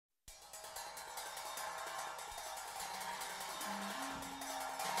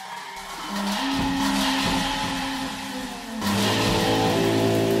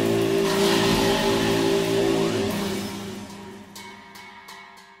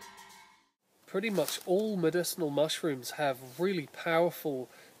pretty much all medicinal mushrooms have really powerful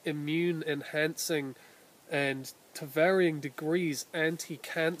immune enhancing and to varying degrees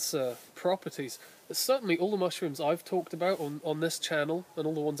anti-cancer properties. Certainly all the mushrooms I've talked about on this channel, and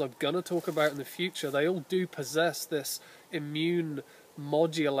all the ones I'm going to talk about in the future, they all do possess this immune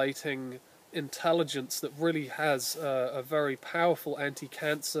modulating intelligence that really has a very powerful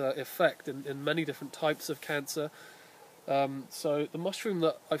anti-cancer effect in many different types of cancer. So the mushroom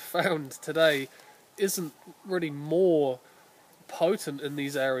that I found today isn't really more potent in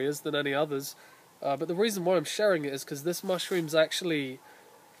these areas than any others, but the reason why I'm sharing it is because this mushroom's actually,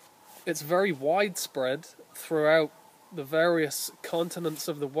 it's very widespread throughout the various continents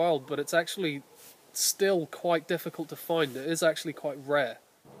of the world, but it's actually still quite difficult to find. It is actually quite rare.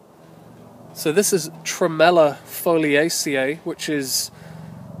 So this is Tremella Foliacea, which is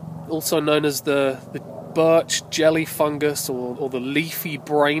also known as the birch jelly fungus or the leafy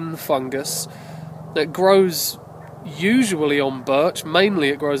brain fungus. It grows usually on birch, mainly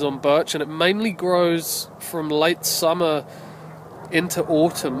it grows on birch, and it mainly grows from late summer into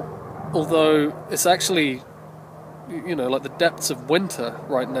autumn, although it's actually, you know, like the depths of winter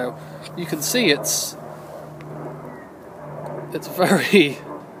right now. You can see it's very,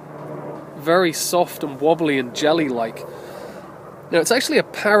 very soft and wobbly and jelly-like. Now, it's actually a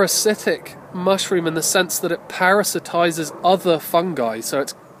parasitic mushroom in the sense that it parasitizes other fungi, so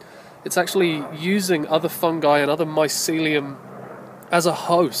it's actually using other fungi and other mycelium as a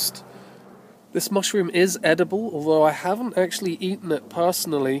host. This mushroom is edible, although I haven't actually eaten it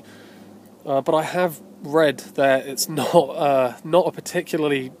personally, but I have read that it's not a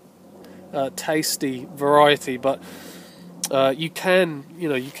particularly tasty variety, but you can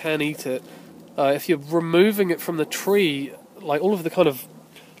eat it. If you're removing it from the tree, like all of the kind of,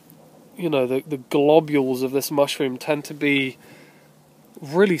 the globules of this mushroom tend to be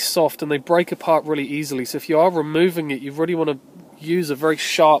really soft and they break apart really easily. So if you are removing it, you really want to use a very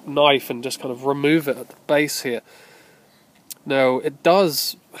sharp knife and just kind of remove it at the base here. Now, it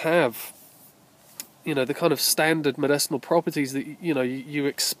does have, the kind of standard medicinal properties that, you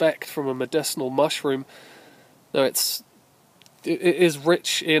expect from a medicinal mushroom. Now, it is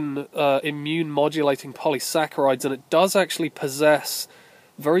rich in immune modulating polysaccharides, and it does actually possess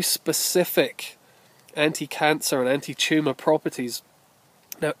very specific anti-cancer and anti-tumor properties.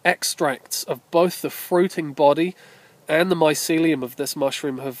 Now, extracts of both the fruiting body and the mycelium of this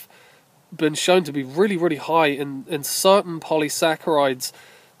mushroom have been shown to be really, really high in certain polysaccharides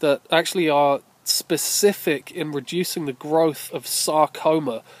that actually are specific in reducing the growth of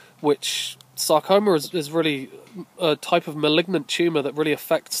sarcoma, which sarcoma is really a type of malignant tumor that really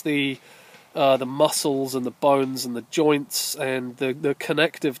affects the muscles and the bones and the joints and the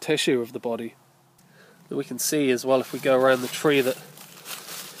connective tissue of the body. And we can see as well, if we go around the tree, that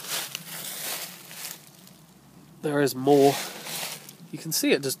there is more. You can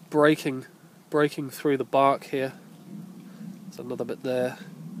see it just breaking through the bark here. There's another bit there.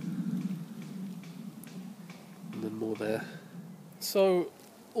 And then more there. So,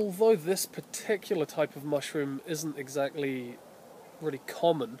 although this particular type of mushroom isn't exactly really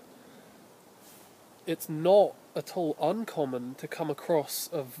common, it's not at all uncommon to come across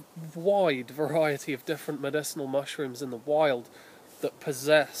a wide variety of different medicinal mushrooms in the wild that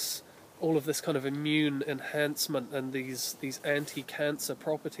possess all of this kind of immune enhancement and these anti-cancer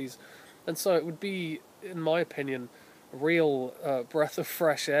properties. And so it would be, in my opinion, a real breath of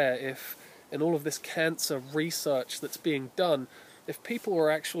fresh air if, in all of this cancer research that's being done, if people were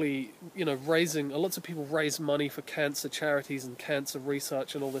actually, lots of people raise money for cancer charities and cancer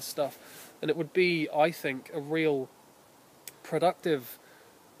research and all this stuff, and it would be, I think, a real productive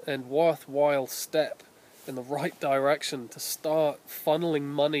and worthwhile step in the right direction to start funneling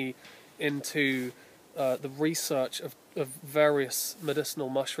money into the research of various medicinal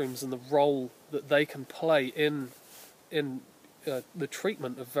mushrooms and the role that they can play in the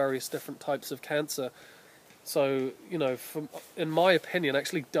treatment of various different types of cancer. So, in my opinion,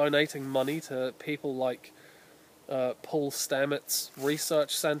 actually donating money to people like Paul Stamets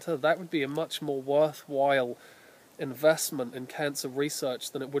Research Center, that would be a much more worthwhile investment in cancer research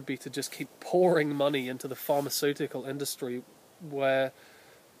than it would be to just keep pouring money into the pharmaceutical industry, where,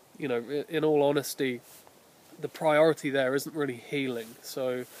 in all honesty, the priority there isn't really healing.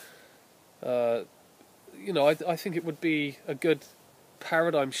 So, I think it would be a good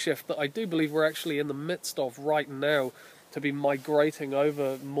paradigm shift that I do believe we're actually in the midst of right now, to be migrating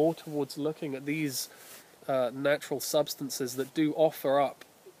over more towards looking at these natural substances that do offer up,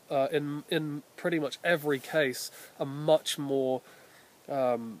 in pretty much every case, a much more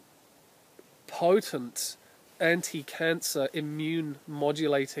potent anti-cancer,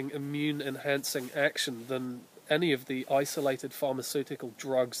 immune-modulating, immune-enhancing action than any of the isolated pharmaceutical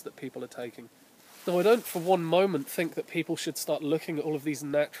drugs that people are taking. Now, I don't for one moment think that people should start looking at all of these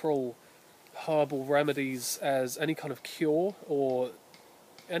natural herbal remedies as any kind of cure or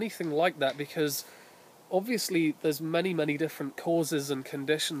anything like that, because obviously there's many different causes and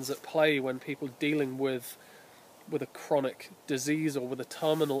conditions at play when people are dealing with a chronic disease or with a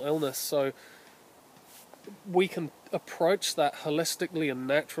terminal illness. So we can approach that holistically and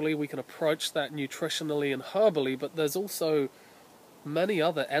naturally, we can approach that nutritionally and herbally, but there's also many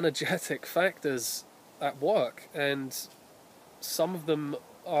other energetic factors at work, and some of them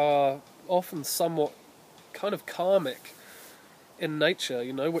are often somewhat kind of karmic in nature,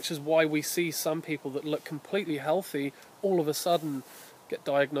 you know, which is why we see some people that look completely healthy all of a sudden get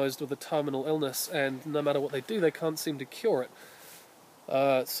diagnosed with a terminal illness, and no matter what they do, they can't seem to cure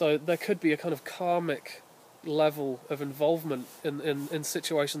it. So there could be a kind of karmic level of involvement in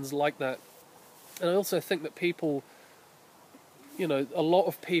situations like that. And I also think that people, you know, a lot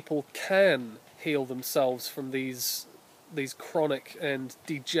of people can heal themselves from these chronic and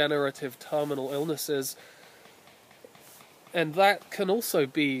degenerative terminal illnesses, and that can also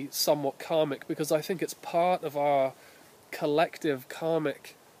be somewhat karmic, because I think it's part of our collective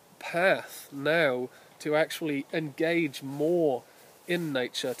karmic path now to actually engage more in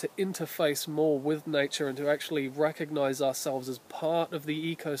nature, to interface more with nature, and to actually recognize ourselves as part of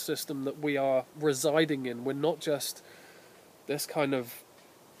the ecosystem that we are residing in. We're not just this kind of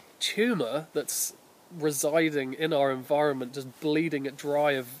tumor that's residing in our environment, just bleeding it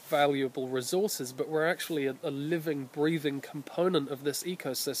dry of valuable resources, but we're actually a living, breathing component of this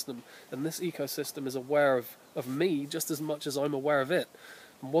ecosystem, and this ecosystem is aware of me just as much as I'm aware of it.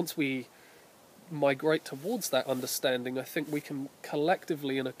 And once we migrate towards that understanding, I think we can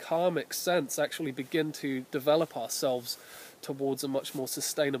collectively, in a karmic sense, actually begin to develop ourselves towards a much more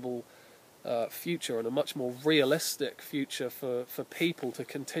sustainable future, and a much more realistic future for people to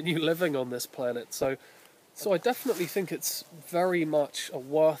continue living on this planet. So I definitely think it's very much a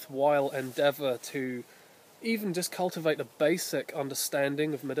worthwhile endeavor to even just cultivate a basic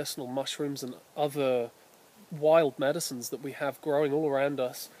understanding of medicinal mushrooms and other wild medicines that we have growing all around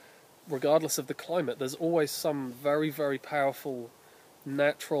us, regardless of the climate. There's always some very powerful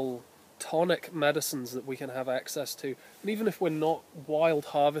natural tonic medicines that we can have access to, and even if we're not wild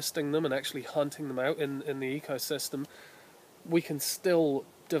harvesting them and actually hunting them out in the ecosystem, we can still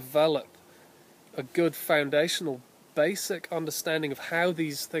develop a good foundational basic understanding of how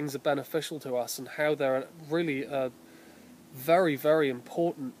these things are beneficial to us, and how they're really a very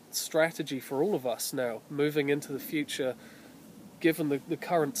important strategy for all of us now moving into the future, given the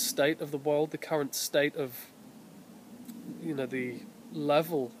current state of the world, the current state of, you know, the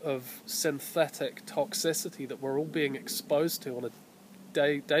level of synthetic toxicity that we're all being exposed to on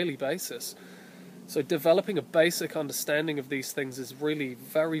a daily basis. So developing a basic understanding of these things is really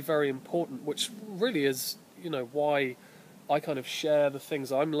very important, which really is, you know, why I kind of share the things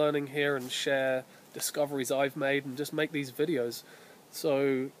I'm learning here and share discoveries I've made and just make these videos.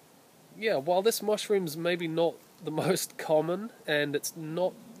 So yeah, while this mushroom's maybe not the most common, and it's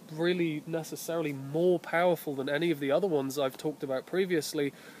not really necessarily more powerful than any of the other ones I've talked about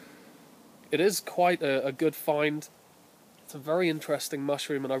previously, it is quite a good find. It's a very interesting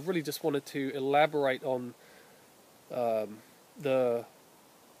mushroom, and I really just wanted to elaborate on the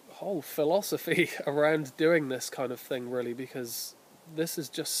whole philosophy around doing this kind of thing, really, because this is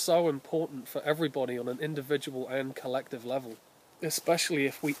just so important for everybody on an individual and collective level, especially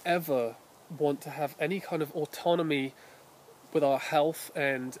if we ever want to have any kind of autonomy with our health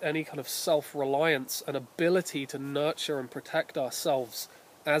and any kind of self-reliance and ability to nurture and protect ourselves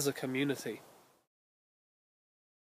as a community.